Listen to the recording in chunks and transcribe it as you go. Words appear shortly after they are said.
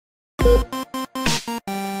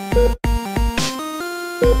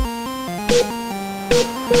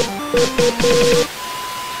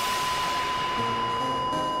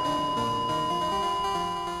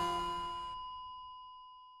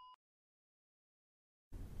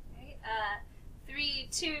Three,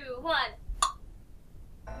 two, one.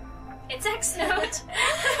 It's X-Note.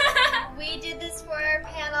 We did this for our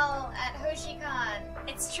panel at HoshiCon.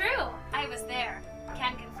 It's true. I was there.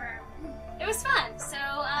 Can confirm. It was fun. So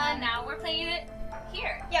now we're playing it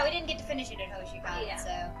here. Yeah, we didn't get to finish it at HoshiCon,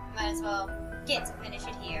 so might as well get to finish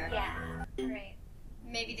it here. Yeah. Great.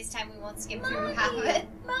 Maybe this time we won't skip through half of it.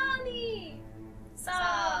 Mommy!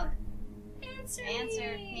 Sob!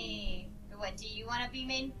 Answer me! What, do you want to be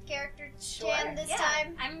main character Chan this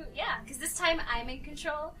time? Because this time I'm in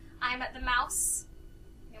control. I'm at the mouse.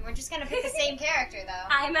 And we're just going to pick the same character, though.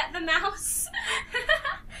 I'm at the mouse.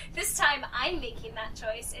 This time I'm making that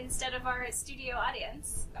choice instead of our studio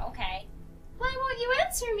audience. Okay. Why won't you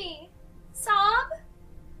answer me? Sob?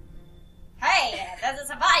 Hey, there's a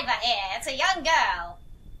survivor here. It's a young girl.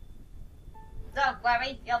 Don't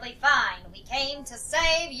worry, you'll be fine. We came to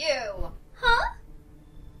save you. Huh?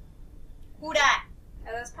 Who that?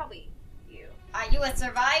 Oh, that's probably you. Are you a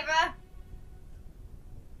survivor?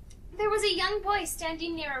 There was a young boy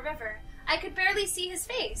standing near a river. I could barely see his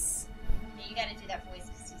face. Yeah, you gotta do that voice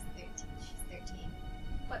because he's 13. She's 13.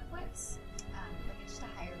 What voice? Like just a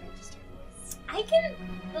higher registered voice. I can...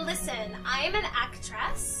 Listen, I am an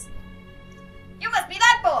actress. You must be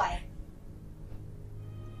that boy!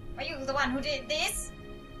 Are you the one who did this?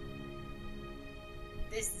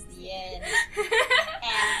 This is the end.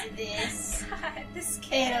 After this, God, this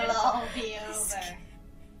kid. it'll all be over.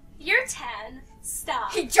 You're 10.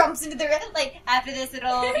 Stop. He jumps into the river. Like, after this,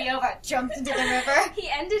 it'll all be over. Jumps into the river. He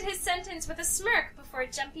ended his sentence with a smirk before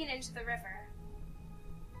jumping into the river.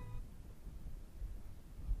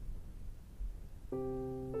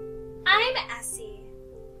 I'm Essie.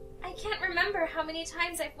 I can't remember how many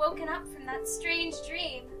times I've woken up from that strange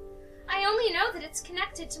dream. I only know that it's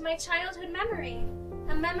connected to my childhood memory,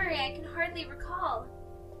 a memory I can hardly recall.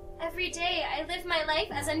 Every day I live my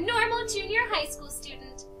life as a normal junior high school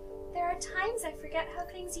student. There are times I forget how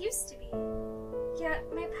things used to be, yet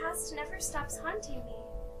my past never stops haunting me.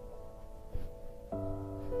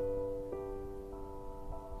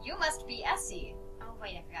 You must be Essie. Oh,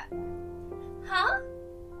 wait, I forgot. Huh?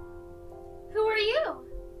 Who are you?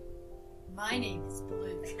 My name is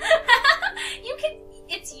Blue.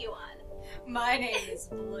 It's Yuan. My name is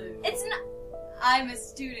Blue. It's not... I'm a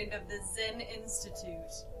student of the Zen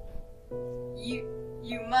Institute.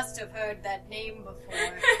 You must have heard that name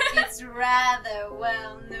before. It's rather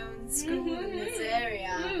well-known school in this area.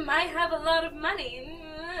 I have a lot of money.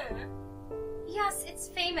 Yes, it's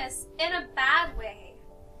famous in a bad way.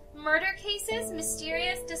 Murder cases,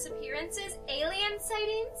 mysterious disappearances, alien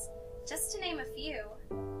sightings, just to name a few.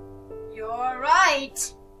 You're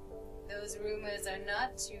right! Those rumors are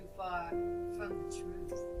not too far from the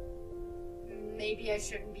truth. Maybe I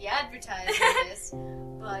shouldn't be advertising this,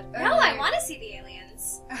 but earlier... No, I want to see the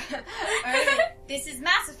aliens. This is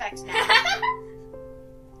Mass Effect now.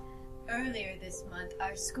 Earlier this month,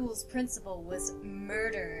 our school's principal was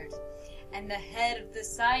murdered, and the head of the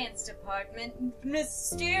science department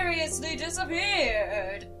mysteriously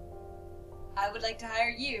disappeared. I would like to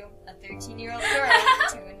hire you, a 13-year-old girl,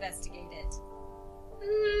 to investigate it.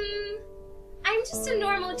 I'm just a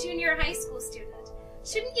normal junior high school student.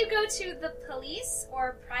 Shouldn't you go to the police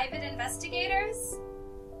or private investigators?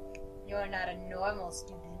 You're not a normal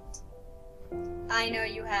student. I know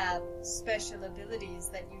you have special abilities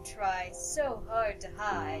that you try so hard to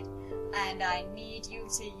hide, and I need you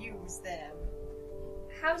to use them.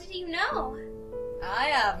 How did you know? I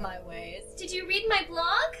have my ways. Did you read my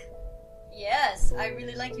blog? Yes, I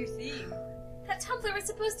really like your theme. That Tumblr was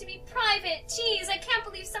supposed to be private. Jeez, I can't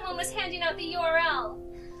believe someone was handing out the URL.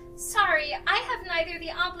 Sorry, I have neither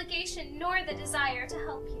the obligation nor the desire to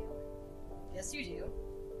help you. Yes, you do.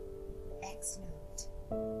 X-Note.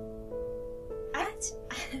 What?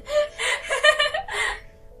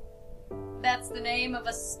 That's the name of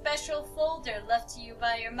a special folder left to you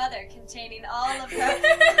by your mother containing all of her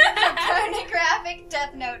Pornographic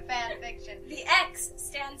Death Note fan fiction. The X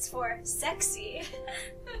stands for sexy.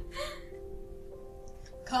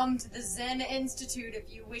 Come to the Zen Institute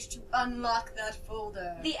if you wish to unlock that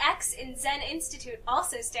folder. The X in Zen Institute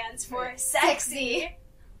also stands for sexy.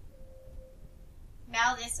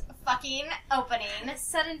 Now this fucking opening. A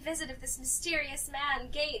sudden visit of this mysterious man,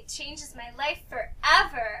 Gate, changes my life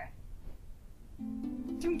forever.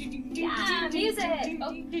 Yeah, music.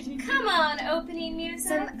 Oh, come on, opening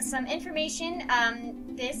music. Some information.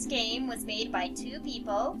 This game was made by 2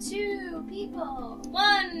 people. 2 people.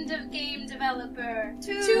 1 game developer.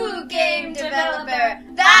 2 game developer.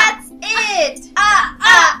 That's it.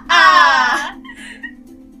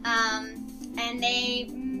 And they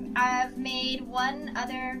have made one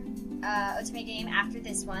other Otome game after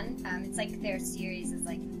this one. It's like their series is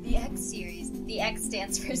like the X series. The X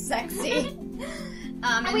stands for sexy.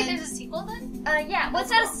 Oh wait, there's a sequel then? Yeah. Well,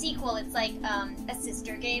 it's not a sequel. It's like a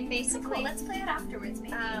sister game, basically. Cool. Let's play it afterwards,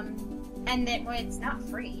 maybe. And then it's not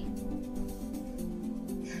free.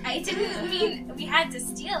 I didn't mean we had to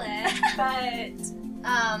steal it, but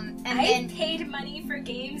and I then paid money for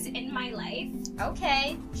games in my life.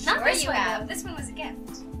 okay, Not sure this you one, have. though. This one was a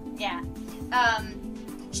gift. Yeah.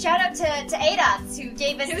 Shout out to ADOTS who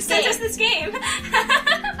gave us Who this sent game. us this game?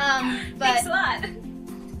 But Thanks a lot.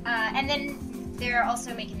 and then they're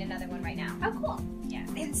also making another one right now. Oh, cool. Yeah.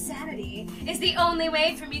 Insanity is the only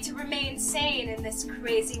way for me to remain sane in this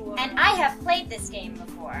crazy world. And I have played this game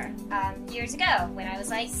before, years ago when I was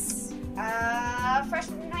like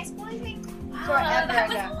freshman in high school, I think. Forever that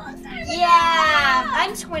was ago. a long time ago. Yeah,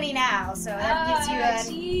 I'm 20 now, so that gives you a.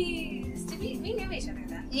 Jeez. Did we knew each other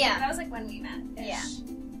then? Yeah. That was like when we met. Yeah.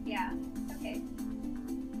 Yeah. Okay.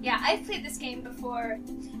 Yeah, I've played this game before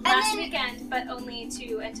last weekend, but only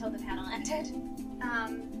until the panel ended.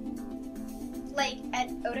 Like at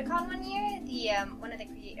Otakon one year, the one of the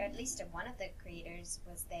creators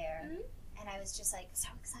was there, and I was just like so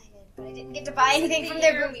excited, but I didn't get to buy anything from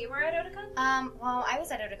their booth. We were at Otakon. Well, I was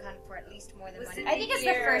at Otakon for at least more than Was one. it I think the it's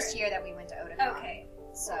the year- first year that we went to Otakon. Okay.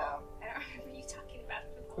 So I don't remember you talking about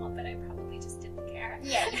it at all, but I probably just didn't care.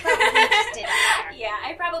 yeah, you probably just didn't care. Yeah,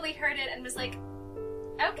 I probably heard it and was like,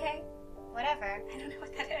 okay. Whatever. I don't know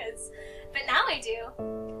what that is. But now I do.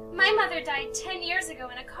 My mother died 10 years ago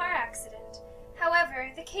in a car accident. However,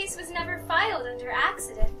 the case was never filed under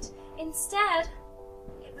accident. Instead,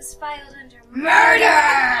 it was filed under Murder!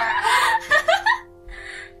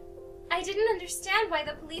 I didn't understand why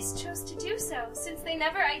the police chose to do so, since they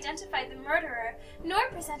never identified the murderer, nor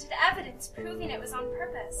presented evidence proving it was on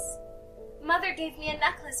purpose. Mother gave me a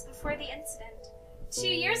necklace before the incident. 2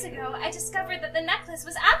 years ago, I discovered that the necklace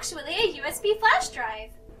was actually a USB flash drive.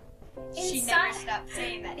 She never stopped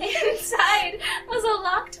saying that. Inside was a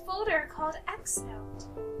locked folder called X-Note.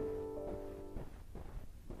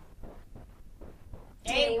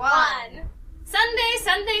 Day 1.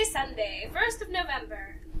 Sunday, 1st of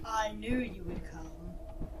November. I knew you would come.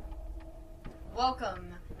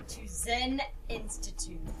 Welcome to Zen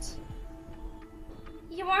Institute.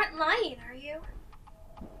 You aren't lying, are you?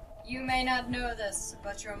 You may not know this,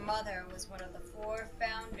 but your mother was one of the 4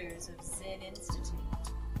 founders of Zen Institute.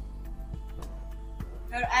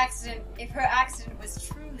 If her accident was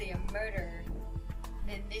truly a murder,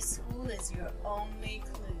 then this school is your only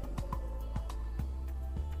clue.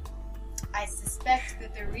 I suspect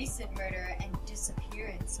that the recent murder and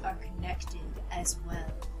disappearance are connected as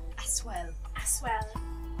well. As well.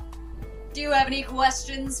 Do you have any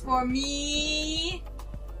questions for me?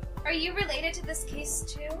 Are you related to this case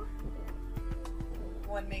too?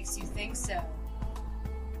 What makes you think so?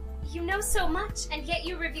 You know so much, and yet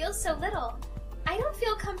you reveal so little. I don't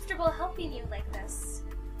feel comfortable helping you like this.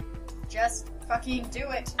 Just fucking do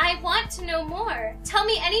it. I want to know more. Tell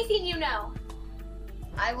me anything you know.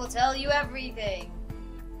 I will tell you everything.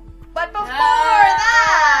 But before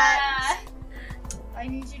that, I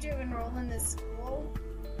need you to enroll in this school.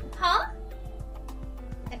 Huh?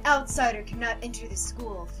 An outsider cannot enter the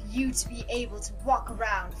school. For you to be able to walk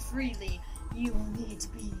around freely, you will need to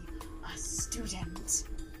be a student.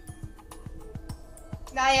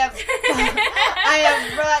 I have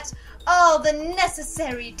brought all the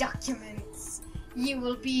necessary documents. You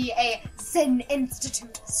will be a Zen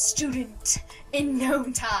Institute student in no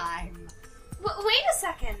time. Wait a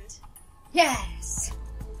second. Yes.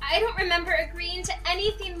 I don't remember agreeing to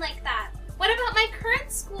anything like that. What about my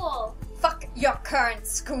current school? Fuck your current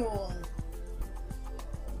school.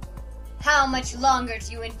 How much longer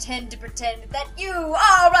do you intend to pretend that you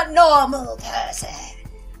are a normal person?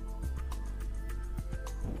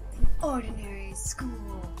 An ordinary school.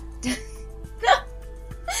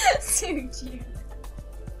 Suit you.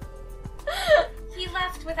 He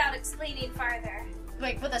left without explaining farther.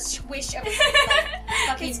 Like with a swish of his like,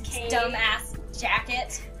 fucking His cane. dumbass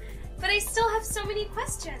jacket. But I still have so many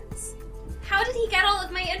questions. How did he get all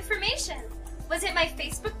of my information? Was it my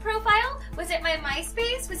Facebook profile? Was it my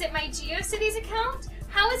MySpace? Was it my GeoCities account?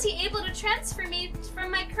 How was he able to transfer me from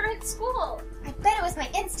my current school? I bet it was my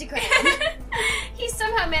Instagram. He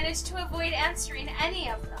somehow managed to avoid answering any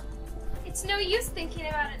of them. It's no use thinking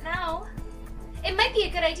about it now. It might be a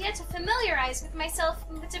good idea to familiarize with myself,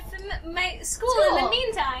 my school in the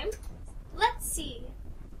meantime. Let's see.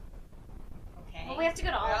 Okay. Well, we have to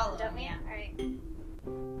go to all of them, don't we? Yeah. Alright.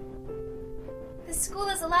 The school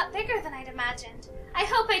is a lot bigger than I'd imagined. I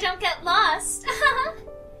hope I don't get lost.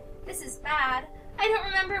 This is bad. I don't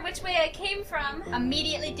remember which way I came from.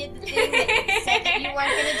 Immediately did the thing that you said that you weren't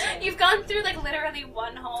gonna do. You've gone through like literally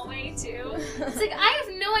one hallway too. It's like I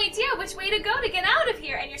have no idea which way to go to get out of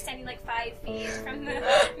here, and you're standing like 5 feet from the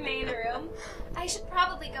main room. I should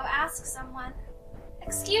probably go ask someone.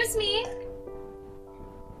 Excuse me?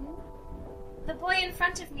 The boy in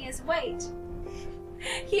front of me is white.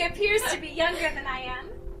 He appears to be younger than I am.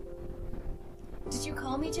 Did you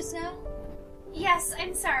call me just now? Yes,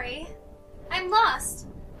 I'm sorry. I'm lost.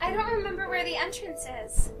 I don't remember where the entrance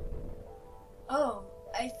is. Oh,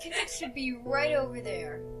 I think it should be right over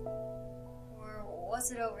there. Or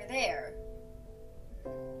was it over there?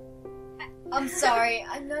 I'm sorry,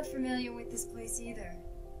 I'm not familiar with this place either.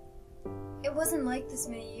 It wasn't like this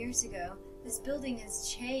many years ago. This building has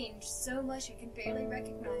changed so much I can barely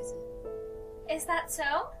recognize it. Is that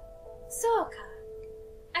so? Sooka.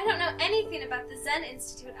 I don't know anything about the Zen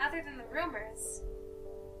Institute other than the rumors.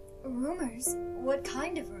 Rumors? What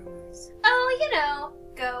kind of rumors? Oh, you know,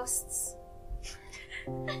 ghosts.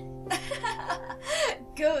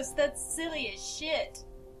 Ghost, that's silly as shit.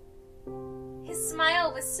 His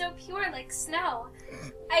smile was so pure like snow.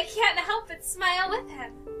 I can't help but smile with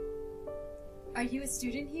him. Are you a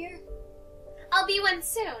student here? I'll be one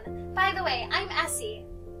soon. By the way, I'm Essie.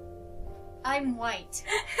 I'm White.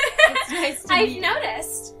 It's nice to meet you. I've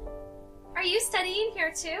noticed. Are you studying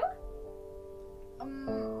here too?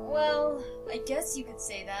 Well, I guess you could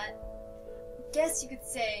say that. Guess you could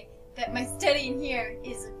say that my studying here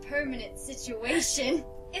is a permanent situation.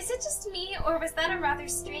 Is it just me, or was that a rather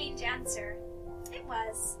strange answer? It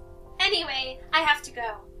was. Anyway, I have to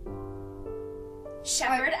go.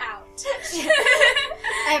 Shepherd out.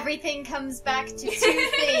 Everything comes back to two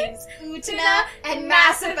things, Utena and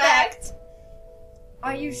Mass Effect.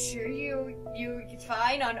 Are you sure you're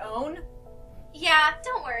fine on own? Yeah,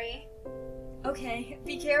 don't worry. Okay,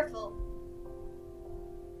 be careful.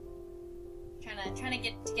 Trying to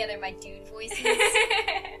get together my dude voices.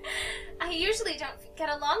 I usually don't get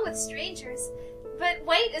along with strangers, but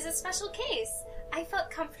White is a special case. I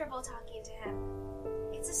felt comfortable talking to him.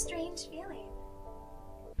 It's a strange feeling.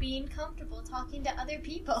 Being comfortable talking to other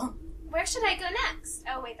people. Where should I go next?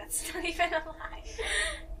 Oh wait, that's not even a lie.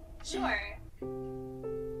 Sure.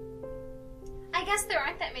 I guess there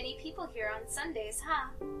aren't that many people here on Sundays,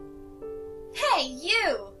 huh? Hey,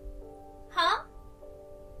 you! Huh?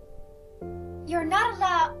 You're not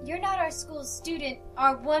our school's student,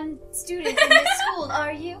 our one student in this school,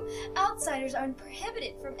 are you? Outsiders are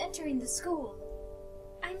prohibited from entering the school.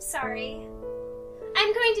 I'm sorry.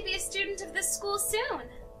 I'm going to be a student of this school soon.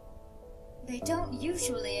 They don't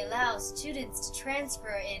usually allow students to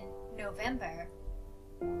transfer in November.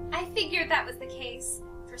 I figured that was the case.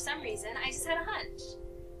 For some reason, I just had a hunch.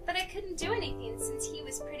 But I couldn't do anything since he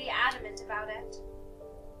was pretty adamant about it.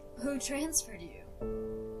 Who transferred you?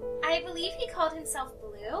 I believe he called himself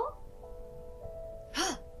Blue?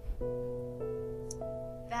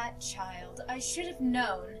 That child. I should have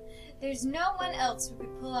known. There's no one else who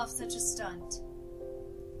could pull off such a stunt.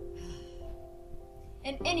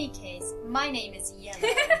 In any case, my name is Yellow.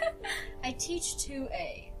 I teach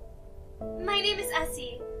 2A. My name is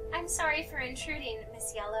Essie. I'm sorry for intruding,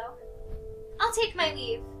 Miss Yellow. I'll take my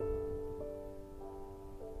leave.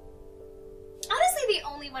 Honestly, the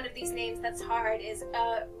only one of these names that's hard is,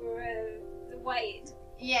 White.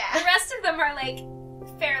 Yeah. The rest of them are, like,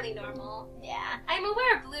 fairly normal. Yeah. I'm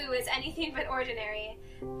aware Blue is anything but ordinary,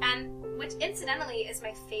 and which, incidentally, is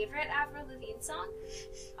my favorite Avril Lavigne song.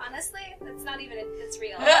 Honestly, that's not even, it's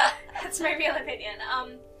real. That's my real opinion.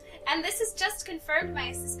 And this has just confirmed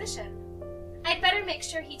my suspicion. I'd better make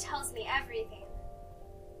sure he tells me everything.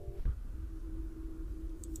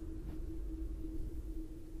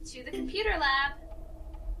 To the computer lab.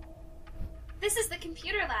 This is the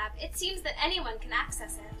computer lab. It seems that anyone can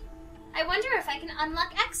access it. I wonder if I can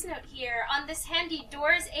unlock X-Note here on this handy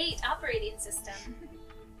Doors 8 operating system.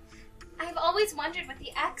 I've always wondered what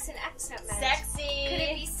the X in X-Note meant. Sexy. Could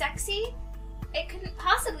it be sexy? It couldn't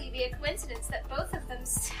possibly be a coincidence that both of them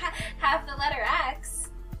have the letter X.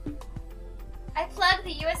 I plug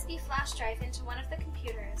the USB flash drive into one of the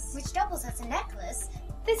computers. Which doubles as a necklace.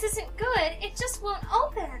 This isn't good. It just won't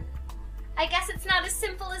open. I guess it's not as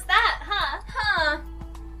simple as that, huh? Huh.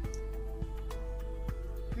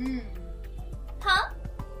 Huh?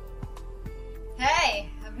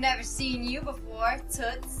 Hey, I've never seen you before,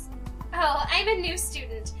 Toots. Oh, I'm a new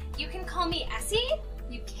student. You can call me Essie.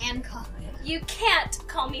 You can call me. You can't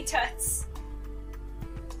call me Toots.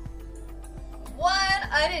 What?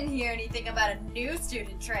 I didn't hear anything about a new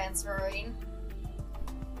student transferring.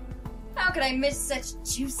 How could I miss such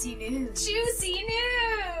juicy news? Juicy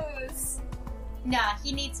news! Nah,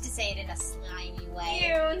 he needs to say it in a slimy way.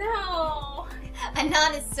 Ew, no.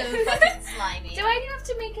 Anon is so fucking slimy. Do I have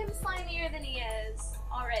to make him slimier than he is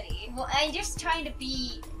already? Well, I'm just trying to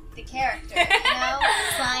be the character, you know?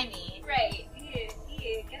 Slimy. Right.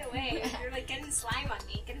 Ew, get away. You're like getting slime on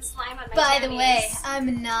me. Getting slime on my By the jammies. way, I'm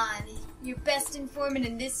Anon, your best informant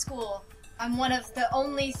in this school. I'm one of the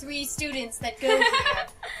only 3 students that go here.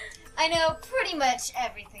 I know pretty much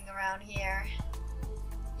everything around here.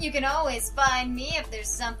 You can always find me if there's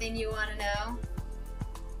something you want to know.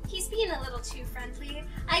 He's being a little too friendly.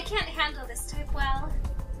 I can't handle this type well.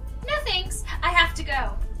 No thanks. I have to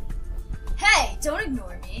go. Hey, don't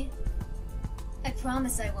ignore me. I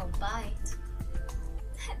promise I won't bite.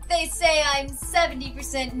 They say I'm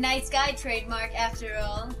 70% nice guy trademark after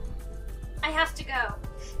all. I have to go.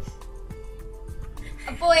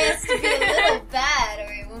 A boy has to be a little bad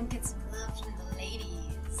or he won't get some love from the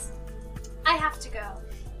ladies. I have to go.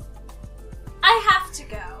 I have to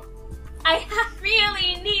go.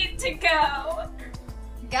 Really need to go.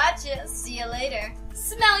 Gotcha. See you later.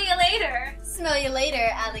 Smell you later. Smell you later,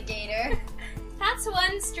 alligator. That's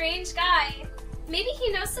one strange guy. Maybe he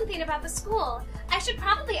knows something about the school. I should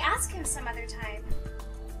probably ask him some other time.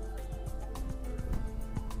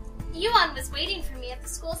 Yuan was waiting for me at the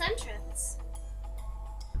school's entrance.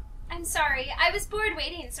 I'm sorry, I was bored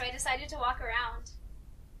waiting, so I decided to walk around.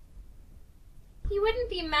 He wouldn't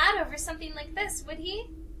be mad over something like this, would he?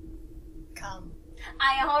 Come.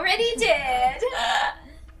 I already did.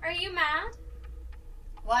 Are you mad?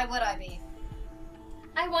 Why would I be?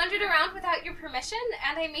 I wandered around without your permission,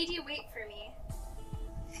 and I made you wait for me.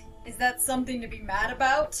 Is that something to be mad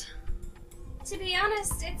about? To be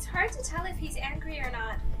honest, it's hard to tell if he's angry or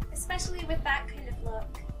not, especially with that kind of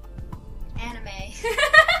look. Anime.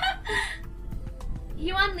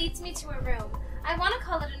 Yuan leads me to a room. I want to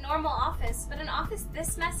call it a normal office, but an office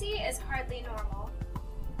this messy is hardly normal.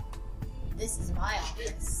 This is my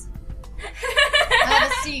office.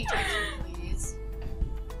 Have a seat, if you please.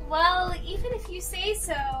 Well, even if you say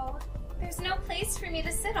so, there's no place for me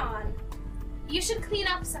to sit on. You should clean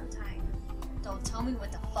up sometime. Don't tell me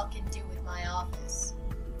what to fucking do with my office.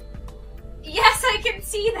 Yes, I can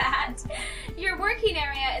see that. Your working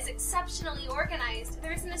area is exceptionally organized.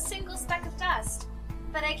 There isn't a single speck of dust.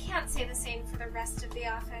 But I can't say the same for the rest of the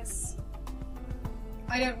office.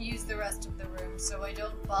 I don't use the rest of the room, so I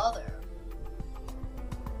don't bother.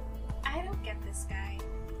 I don't get this guy.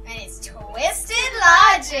 And it's twisted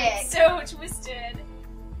logic! So twisted.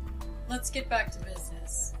 Let's get back to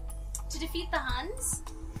business. To defeat the Huns?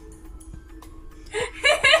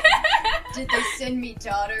 Did they send me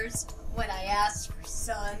daughters when I asked for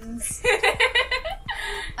sons?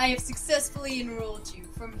 I have successfully enrolled you.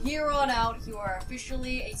 From here on out, you are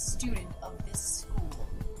officially a student of this school.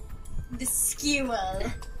 The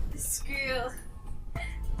school. The school.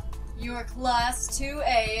 Your class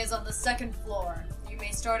 2A is on the 2nd floor. You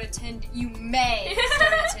may start attending.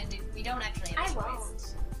 We don't actually have a I choice.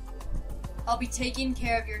 won't. I'll be taking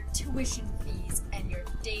care of your tuition fees and your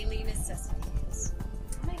daily necessities.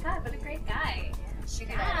 Oh my god, what a great guy.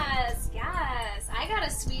 Sugar daddy. Yes. I got a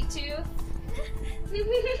sweet tooth.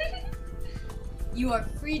 You are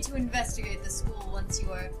free to investigate the school once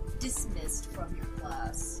you are dismissed from your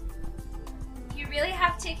class. You really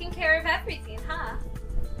have taken care of everything, huh?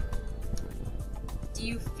 Do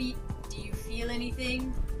you feel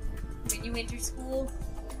anything when you enter school?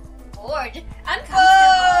 Bored. Uncomfortable.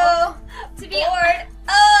 Oh! To be Bored.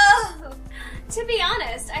 Oh! To be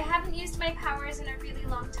honest, I haven't used my powers in a really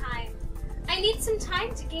long time. I need some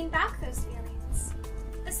time to gain back those feelings.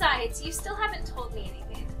 Besides, you still haven't told me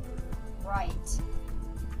anything. Right.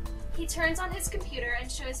 He turns on his computer and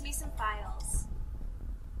shows me some files.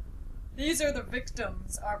 These are the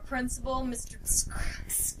victims. Our principal, Mr.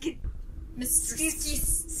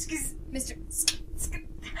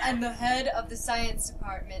 And the head of the science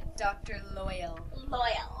department, Dr. Loyal.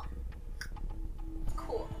 Loyal.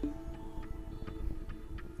 Cool.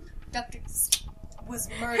 Dr. was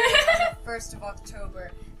murdered on the 1st of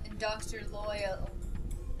October, and Dr. Loyal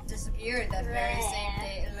disappeared that very same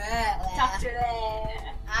day. Dr.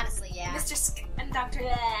 Honestly, yeah. Mr. Sk and Dr.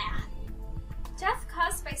 Death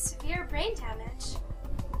caused by severe brain damage.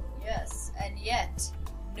 Yes, and yet,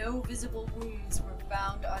 no visible wounds were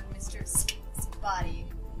found on Mr. Sk's body.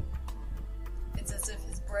 It's as if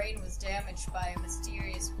his brain was damaged by a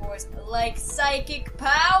mysterious force like psychic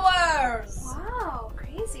powers! Wow,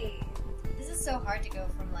 crazy. This is so hard to go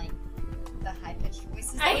from, like, the high-pitched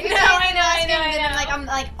voices. I that we know, were I saying know, last I know, game, I and then, know. like, I'm,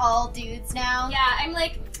 like, all dudes now. Yeah, I'm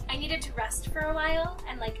like, I needed to rest for a while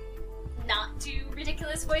and, like, not do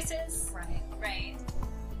ridiculous voices. Right. Right.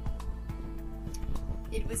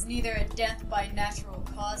 It was neither a death by natural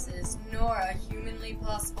causes nor a humanly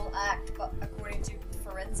possible act, but according to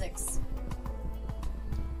forensics.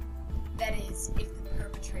 That is, if the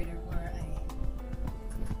perpetrator were a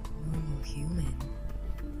normal human.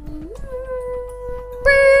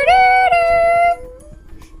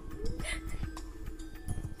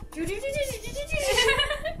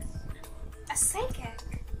 A psychic.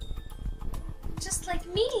 Just like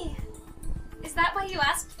me. Is that why you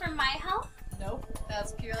asked for my help? Nope,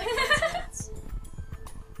 that's purely coincidence.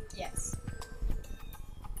 Yes.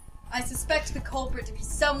 I suspect the culprit to be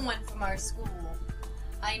someone from our school.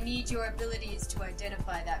 I need your abilities to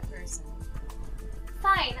identify that person.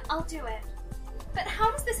 Fine, I'll do it. But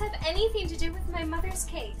how does this have anything to do with my mother's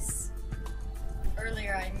case?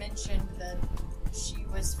 Earlier I mentioned that she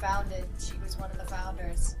was one of the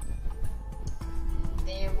founders.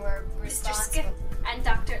 They were Mr. Skip responsible, and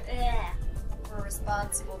Dr. were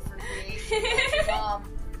responsible for creation of your mom.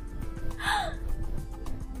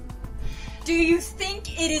 Do you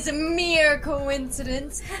think it is a mere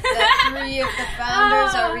coincidence that 3 of the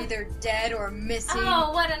founders are either dead or missing?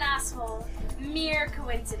 Oh, what an asshole. Mere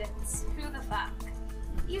coincidence. Who the fuck?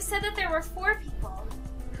 You said that there were 4 people.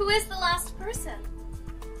 Who is the last person?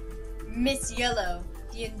 Miss Yellow,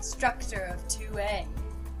 the instructor of 2A.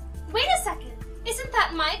 Wait a second. Isn't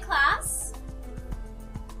that my class?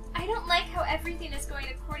 I don't like how everything is going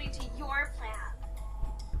according to your plan.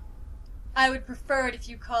 I would prefer it if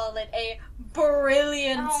you call it a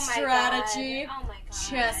brilliant Oh my strategy. God. Oh my god.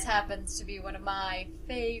 Chess happens to be one of my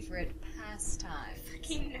favorite pastimes.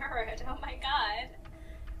 Fucking nerd. Oh my god.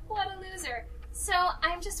 What a loser. So,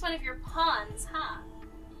 I'm just one of your pawns, huh?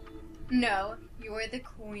 No, you're the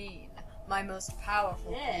queen. My most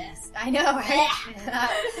powerful Yeah. piece. I know, right?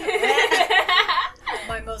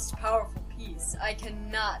 My most powerful piece. I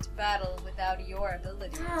cannot battle without your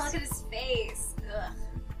abilities. Oh, look at his face. Ugh.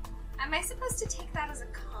 Am I supposed to take that as a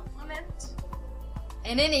compliment?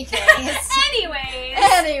 In any case.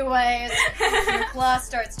 Anyways. Your class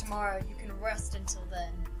starts tomorrow. You can rest until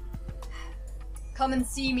then. Come and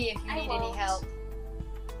see me if you I need any won't. help.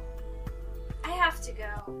 I have to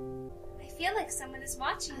go. I feel like someone is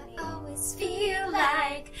watching me. always feel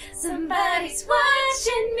like somebody's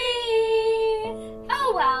watching me.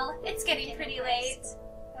 Oh well, it's getting pretty late.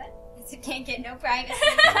 You can't get no privacy.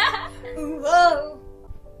 Whoa!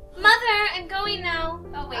 Mother, I'm going now.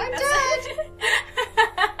 Oh wait, I'm that's